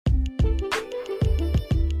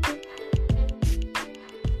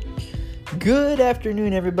Good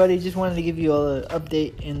afternoon, everybody. Just wanted to give you an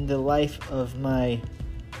update in the life of my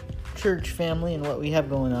church family and what we have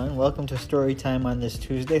going on. Welcome to Storytime on this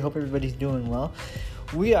Tuesday. Hope everybody's doing well.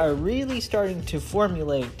 We are really starting to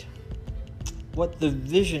formulate what the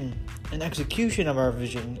vision and execution of our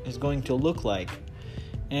vision is going to look like.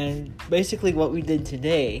 And basically what we did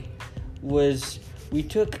today was we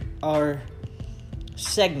took our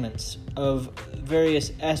segments of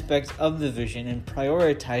various aspects of the vision and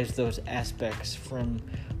prioritized those aspects from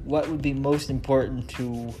what would be most important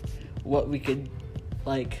to what we could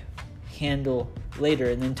handle later,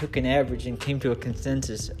 and then took an average and came to a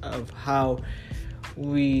consensus of how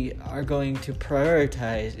we are going to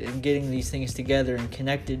prioritize in getting these things together and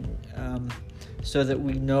connected, so that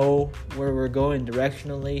we know where we're going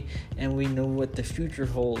directionally and we know what the future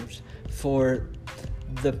holds for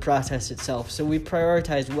the process itself. So we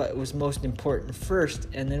prioritized what was most important first,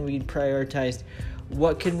 and then we prioritized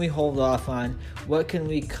what can we hold off on, what can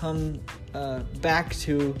we come back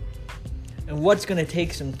to, and what's going to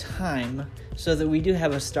take some time so that we do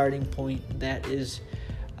have a starting point that is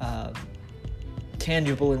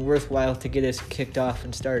tangible and worthwhile to get us kicked off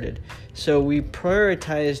and started. So we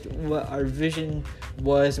prioritized what our vision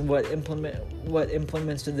was and what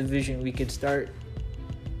implements of the vision we could start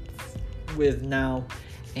with now,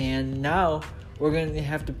 and now we're going to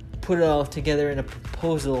have to put it all together in a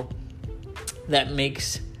proposal that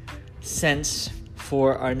makes sense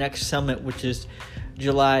for our next summit, which is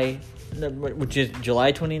July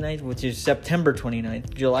 29th, which is September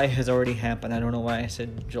 29th. July has already happened. I don't know why I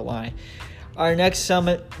said July. Our next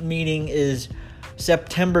summit meeting is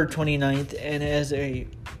September 29th, and as a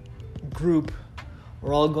group,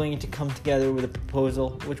 we're all going to come together with a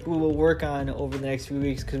proposal, which we will work on over the next few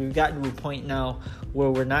weeks, because we've gotten to a point now where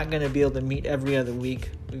we're not going to be able to meet every other week.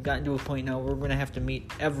 We've gotten to a point now where we're going to have to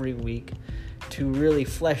meet every week to really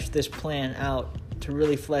flesh this plan out, to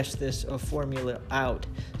really flesh this formula out,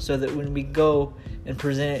 so that when we go and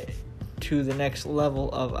present it to the next level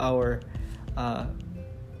of our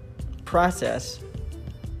process,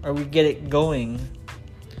 or we get it going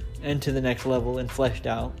into the next level and fleshed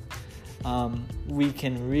out, we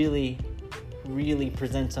can really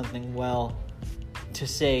present something well to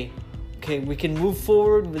say, okay, we can move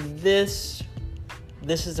forward with this.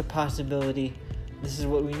 This is a possibility. This is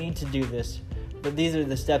what we need to do this. But these are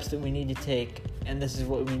the steps that we need to take, and this is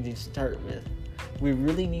what we need to start with. We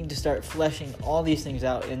really need to start fleshing all these things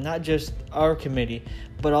out, and not just our committee,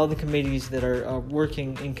 but all the committees that are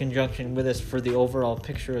working in conjunction with us for the overall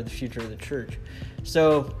picture of the future of the church.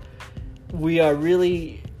 So we are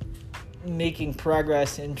really making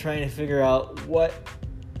progress in trying to figure out what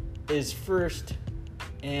is first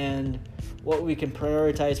and what we can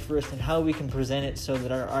prioritize first, and how we can present it so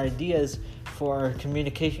that our ideas for our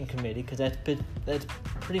communication committee, because that's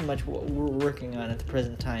pretty much what we're working on at the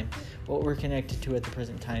present time, what we're connected to at the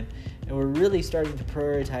present time, and we're really starting to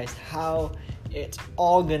prioritize how it's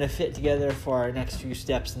all going to fit together for our next few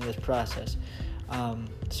steps in this process.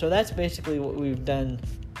 So that's basically what we've done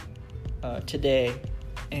today.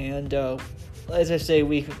 And as I say,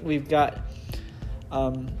 we've got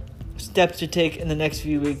steps to take in the next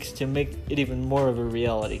few weeks to make it even more of a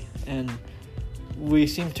reality. And we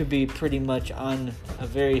seem to be pretty much on a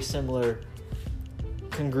very similar,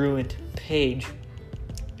 congruent page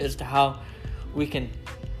as to how we can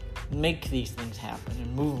make these things happen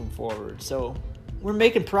and move them forward. So we're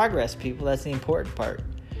making progress, people. That's the important part.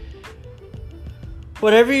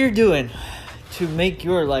 Whatever you're doing to make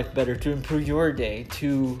your life better, to improve your day,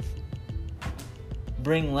 to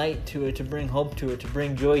bring light to it, to bring hope to it, to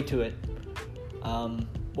bring joy to it,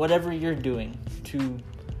 whatever you're doing to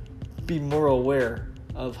be more aware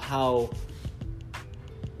of how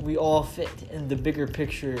we all fit in the bigger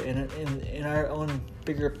picture, in our own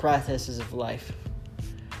bigger processes of life.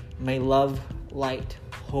 May love, light,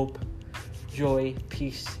 hope, joy,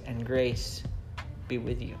 peace, and grace be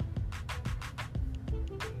with you.